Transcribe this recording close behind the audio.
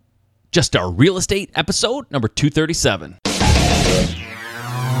Just Our Real Estate, episode number 237.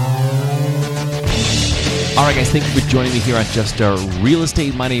 All right, guys, thank you for joining me here on Just Our Real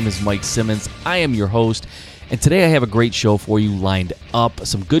Estate. My name is Mike Simmons. I am your host, and today I have a great show for you lined up.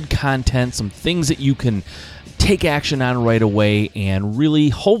 Some good content, some things that you can take action on right away and really,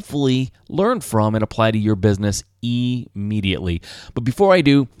 hopefully, learn from and apply to your business immediately. But before I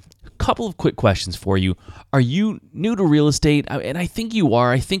do, couple of quick questions for you. Are you new to real estate? And I think you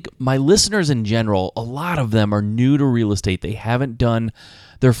are. I think my listeners in general, a lot of them are new to real estate. They haven't done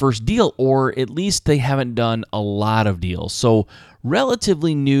their first deal, or at least they haven't done a lot of deals. So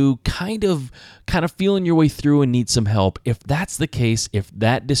relatively new, kind of feeling your way through and need some help. If that's the case, if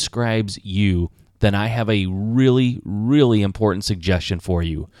that describes you, then I have a really, really important suggestion for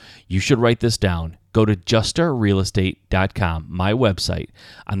you. You should write this down. Go to justourrealestate.com, my website.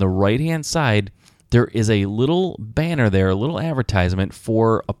 On the right-hand side, there is a little banner there, a little advertisement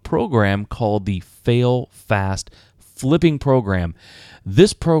for a program called the Fail Fast Flipping Program.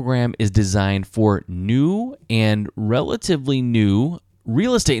 This program is designed for new and relatively new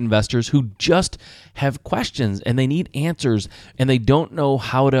real estate investors who just have questions and they need answers and they don't know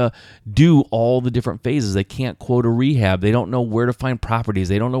how to do all the different phases. They can't quote a rehab. They don't know where to find properties.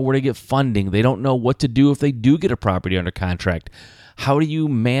 They don't know where to get funding. They don't know what to do if they do get a property under contract. How do you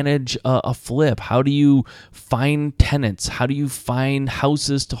manage a flip? How do you find tenants? How do you find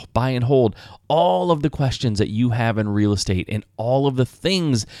houses to buy and hold? All of the questions that you have in real estate and all of the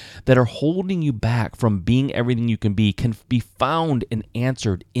things that are holding you back from being everything you can be found and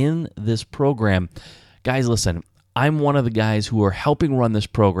answered in this program. Guys, listen, I'm one of the guys who are helping run this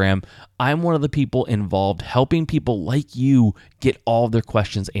program. I'm one of the people involved helping people like you get all of their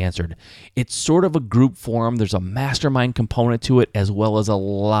questions answered. It's sort of a group forum. There's a mastermind component to it, as well as a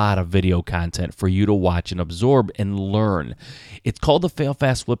lot of video content for you to watch and absorb and learn. It's called the Fail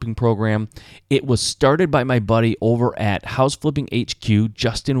Fast Flipping Program. It was started by my buddy over at House Flipping HQ,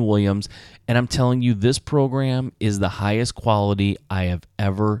 Justin Williams, and I'm telling you, this program is the highest quality I have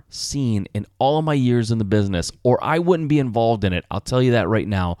ever seen in all of my years in the business, or I wouldn't be involved in it. I'll tell you that right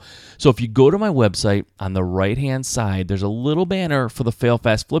now. So if you go to my website, on the right-hand side, there's a little banner for the Fail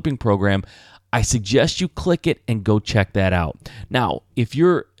Fast Flipping Program. I suggest you click it and go check that out. Now, if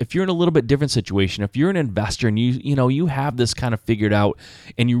you're in a little bit different situation, if you're an investor and you have this kind of figured out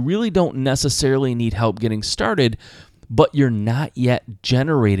and you really don't necessarily need help getting started, but you're not yet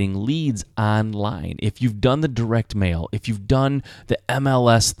generating leads online. If you've done the direct mail, if you've done the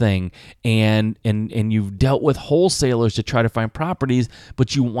MLS thing and you've dealt with wholesalers to try to find properties,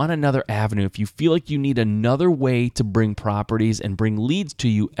 but you want another avenue, if you feel like you need another way to bring properties and bring leads to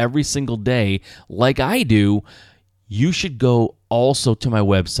you every single day, like I do, you should go also to my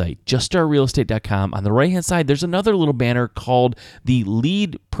website, justourrealestate.com. On the right-hand side, there's another little banner called the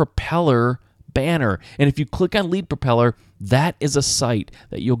Lead Propeller banner. And if you click on Lead Propeller, that is a site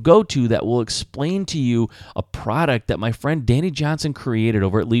that you'll go to that will explain to you a product that my friend Danny Johnson created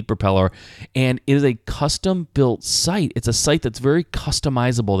over at Lead Propeller. And it is a custom-built site. It's a site that's very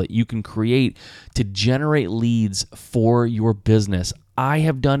customizable that you can create to generate leads for your business. I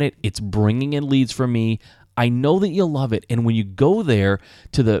have done it. It's bringing in leads for me. I know that you'll love it. And when you go there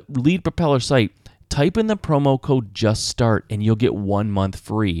to the Lead Propeller site, type in the promo code JUSTSTART and you'll get 1 month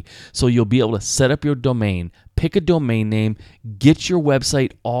free. So you'll be able to set up your domain, pick a domain name, get your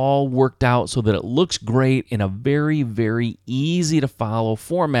website all worked out so that it looks great in a very, very easy to follow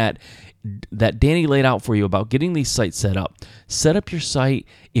format that Danny laid out for you about getting these sites set up. Set up your site.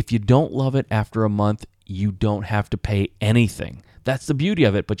 If you don't love it after a month, you don't have to pay anything. That's the beauty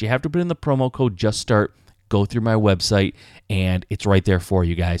of it, but you have to put in the promo code JUSTSTART. Go through my website, and it's right there for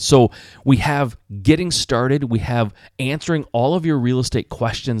you guys. So we have getting started. We have answering all of your real estate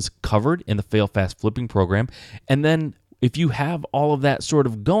questions covered in the Fail Fast Flipping Program. And then if you have all of that sort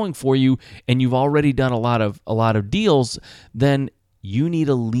of going for you and you've already done a lot of deals, then you need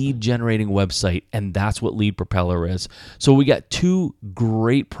a lead generating website, and that's what Lead Propeller is. So we got 2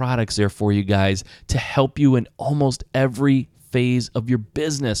 great products there for you guys to help you in almost every phase of your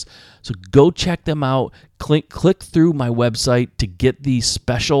business. So go check them out. Click through my website to get these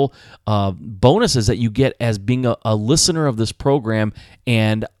special bonuses that you get as being a listener of this program.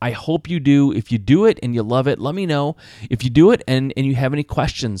 And I hope you do. If you do it and you love it, let me know. If you do it and you have any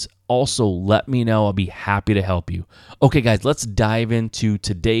questions, also let me know. I'll be happy to help you. Okay, guys, let's dive into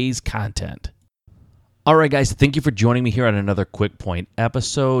today's content. All right, guys, thank you for joining me here on another Quick Point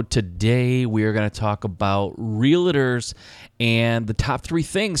episode. Today, we are going to talk about realtors and the top 3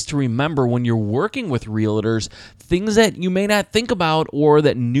 things to remember when you're working with realtors, things that you may not think about or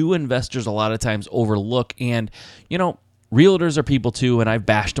that new investors a lot of times overlook. And, you know, realtors are people too, and I've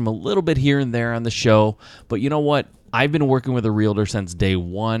bashed them a little bit here and there on the show. But you know what? I've been working with a realtor since day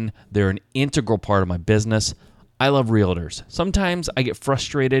one. They're an integral part of my business. I love realtors. Sometimes I get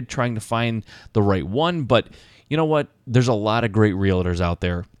frustrated trying to find the right one, but you know what? There's a lot of great realtors out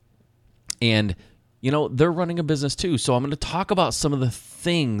there. And, they're running a business too. So I'm going to talk about some of the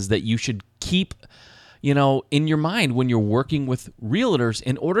things that you should keep, in your mind when you're working with realtors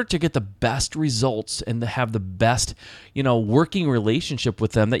in order to get the best results and to have the best, working relationship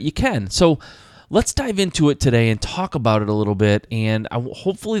with them that you can. So let's dive into it today and talk about it a little bit. And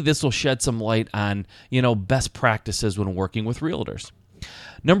hopefully this will shed some light on, best practices when working with realtors.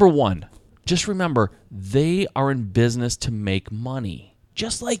 Number one, just remember, they are in business to make money.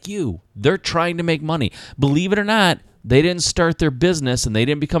 Just like you. They're trying to make money. Believe it or not, they didn't start their business and they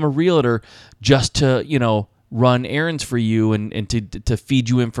didn't become a realtor just to, run errands for you and to feed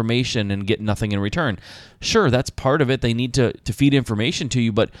you information and get nothing in return. Sure, that's part of it. They need to feed information to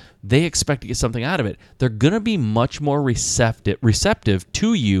you, but they expect to get something out of it. They're going to be much more receptive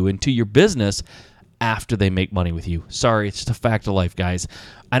to you and to your business after they make money with you. Sorry, it's just a fact of life, guys.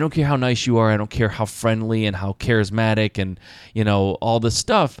 I don't care how nice you are. I don't care how friendly and how charismatic and, all this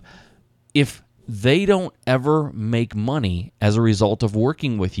stuff. If they don't ever make money as a result of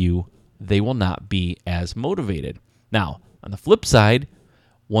working with you, they will not be as motivated. Now, on the flip side,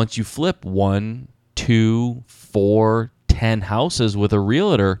 once you flip 1, 2, 4, 10 houses with a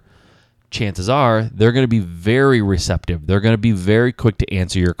realtor, chances are they're going to be very receptive. They're going to be very quick to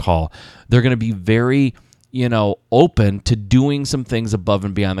answer your call. They're going to be very, open to doing some things above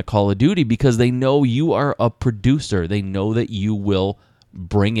and beyond the call of duty because they know you are a producer. They know that you will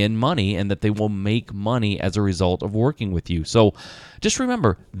bring in money and that they will make money as a result of working with you. So just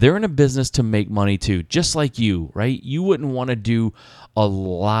remember, they're in a business to make money too, just like you, right? You wouldn't want to do a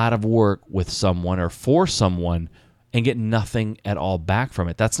lot of work with someone or for someone and get nothing at all back from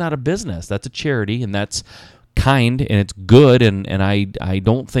it. That's not a business. That's a charity, and that's kind, and it's good, and I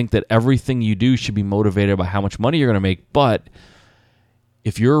don't think that everything you do should be motivated by how much money you're going to make, but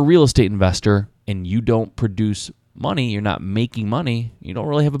if you're a real estate investor and you don't produce money, you're not making money, you don't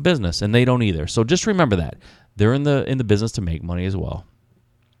really have a business, and they don't either. So just remember that. They're in the business to make money as well.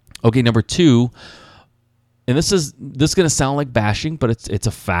 Okay, number two, and this is going to sound like bashing, but it's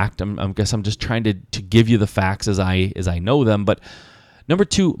a fact. I guess I'm just trying to give you the facts as I know them. But number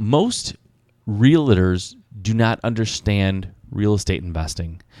two, most realtors do not understand real estate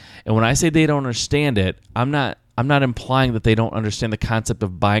investing. And when I say they don't understand it, I'm not implying that they don't understand the concept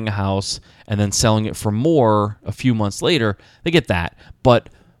of buying a house and then selling it for more a few months later. They get that. But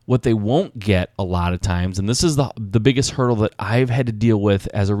what they won't get a lot of times, and this is the biggest hurdle that I've had to deal with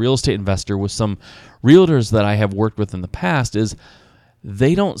as a real estate investor with some realtors that I have worked with in the past, is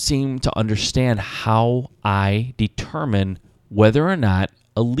they don't seem to understand how I determine whether or not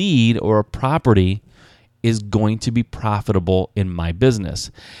a lead or a property is going to be profitable in my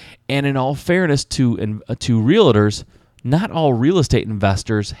business. And in all fairness to realtors, not all real estate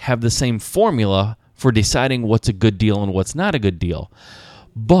investors have the same formula for deciding what's a good deal and what's not a good deal.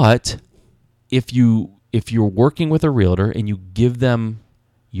 But if you're working with a realtor and you give them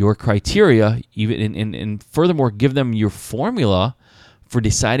your criteria, even and furthermore give them your formula for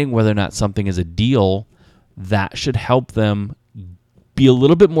deciding whether or not something is a deal, that should help them be a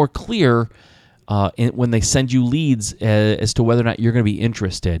little bit more clear when they send you leads as to whether or not you're going to be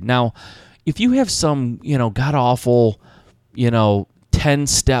interested. Now, if you have some, god-awful,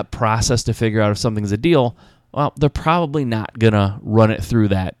 10-step process to figure out if something's a deal, well, they're probably not going to run it through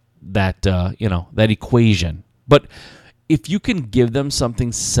that equation. But if you can give them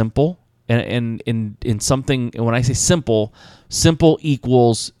something simple, and in something, and when I say simple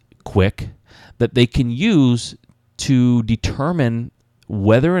equals quick, that they can use to determine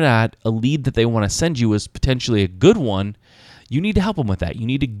whether or not a lead that they want to send you is potentially a good one, you need to help them with that. You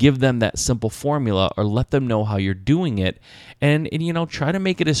need to give them that simple formula or let them know how you're doing it and try to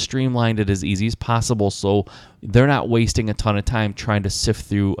make it as streamlined and as easy as possible so they're not wasting a ton of time trying to sift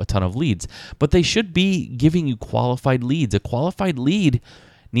through a ton of leads. But they should be giving you qualified leads. A qualified lead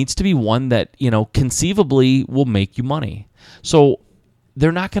needs to be one that, conceivably will make you money. So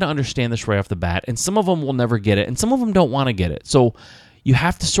they're not going to understand this right off the bat, and some of them will never get it, and some of them don't want to get it. So you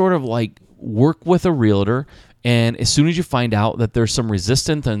have to sort of work with a realtor, and as soon as you find out that there's some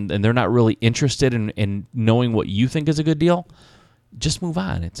resistance and they're not really interested in knowing what you think is a good deal, just move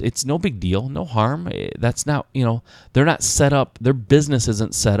on. It's no big deal, no harm. That's not, they're not set up, their business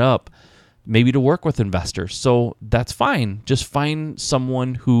isn't set up maybe to work with investors. So that's fine. Just find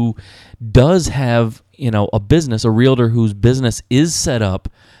someone who does have, a business, a realtor whose business is set up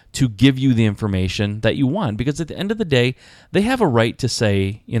to give you the information that you want. Because at the end of the day, they have a right to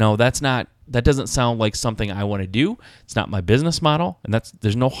say, that doesn't sound like something I want to do. It's not my business model, and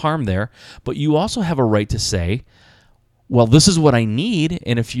there's no harm there. But you also have a right to say, well, this is what I need,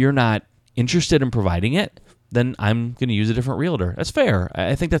 and if you're not interested in providing it, then I'm going to use a different realtor. That's fair.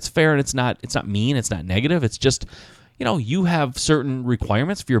 I think that's fair, and it's not mean, it's not negative. It's just, you have certain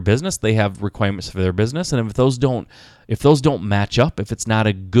requirements for your business. They have requirements for their business, and if those don't match up, if it's not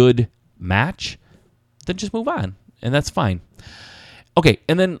a good match, then just move on, and that's fine. Okay,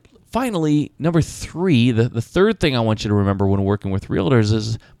 and then finally, number 3, the third thing I want you to remember when working with realtors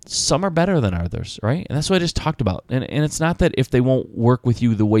is some are better than others, right? And that's what I just talked about. And it's not that if they won't work with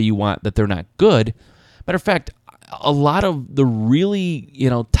you the way you want that they're not good. Matter of fact, a lot of the really,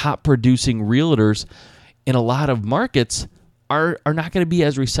 top producing realtors in a lot of markets are not going to be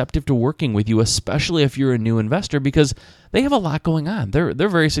as receptive to working with you, especially if you're a new investor, because they have a lot going on. They're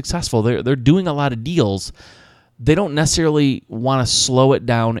very successful. They're doing a lot of deals. They don't necessarily want to slow it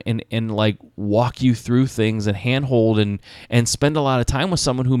down and like walk you through things and handhold and spend a lot of time with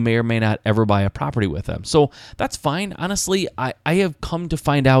someone who may or may not ever buy a property with them. So that's fine. Honestly, I have come to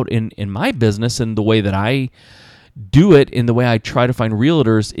find out in my business and the way that I do it, in the way I try to find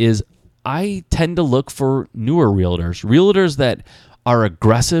realtors, is I tend to look for newer realtors that are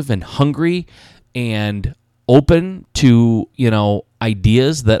aggressive and hungry and open to,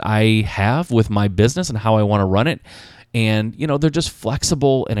 ideas that I have with my business and how I want to run it. And, they're just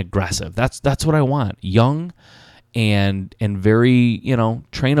flexible and aggressive. That's what I want. Young and very,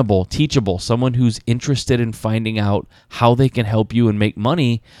 trainable, teachable, someone who's interested in finding out how they can help you and make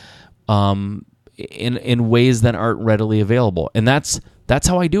money in ways that aren't readily available. And that's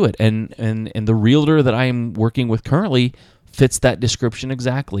how I do it. And the realtor that I am working with currently fits that description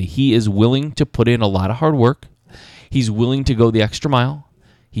exactly. He is willing to put in a lot of hard work. He's willing to go the extra mile.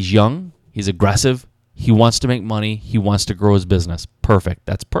 He's young. He's aggressive. He wants to make money. He wants to grow his business. Perfect.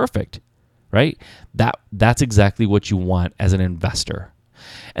 That's perfect, right? That's exactly what you want as an investor.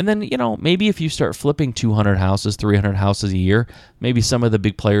 And then, maybe if you start flipping 200 houses, 300 houses a year, maybe some of the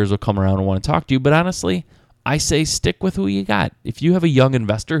big players will come around and want to talk to you. But honestly, I say stick with who you got. If you have a young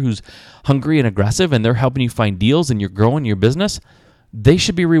investor who's hungry and aggressive and they're helping you find deals and you're growing your business, they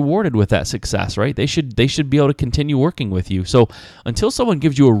should be rewarded with that success, right? They should be able to continue working with you. So until someone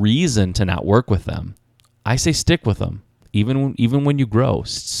gives you a reason to not work with them, I say stick with them. Even when you grow,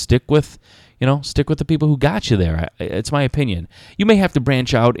 stick with the people who got you there. It's my opinion. You may have to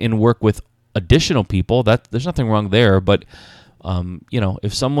branch out and work with additional people. There's nothing wrong there, but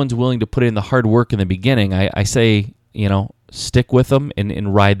if someone's willing to put in the hard work in the beginning, I say, stick with them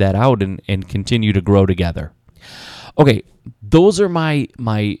and ride that out and continue to grow together. Okay, those are my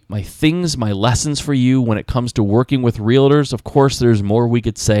things, my lessons for you when it comes to working with realtors. Of course, there's more we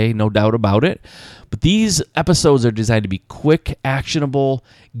could say, no doubt about it. But these episodes are designed to be quick, actionable,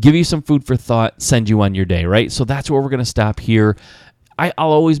 give you some food for thought, send you on your day, right? So that's where we're going to stop here.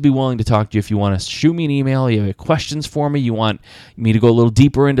 I'll always be willing to talk to you if you want to shoot me an email, you have questions for me, you want me to go a little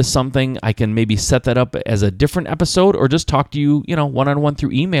deeper into something, I can maybe set that up as a different episode or just talk to you, one-on-one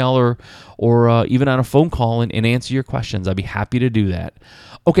through email or even on a phone call and answer your questions. I'd be happy to do that.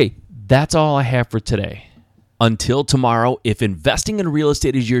 Okay, that's all I have for today. Until tomorrow, if investing in real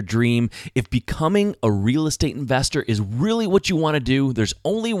estate is your dream, if becoming a real estate investor is really what you want to do, there's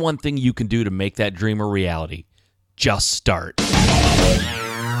only one thing you can do to make that dream a reality. Just start.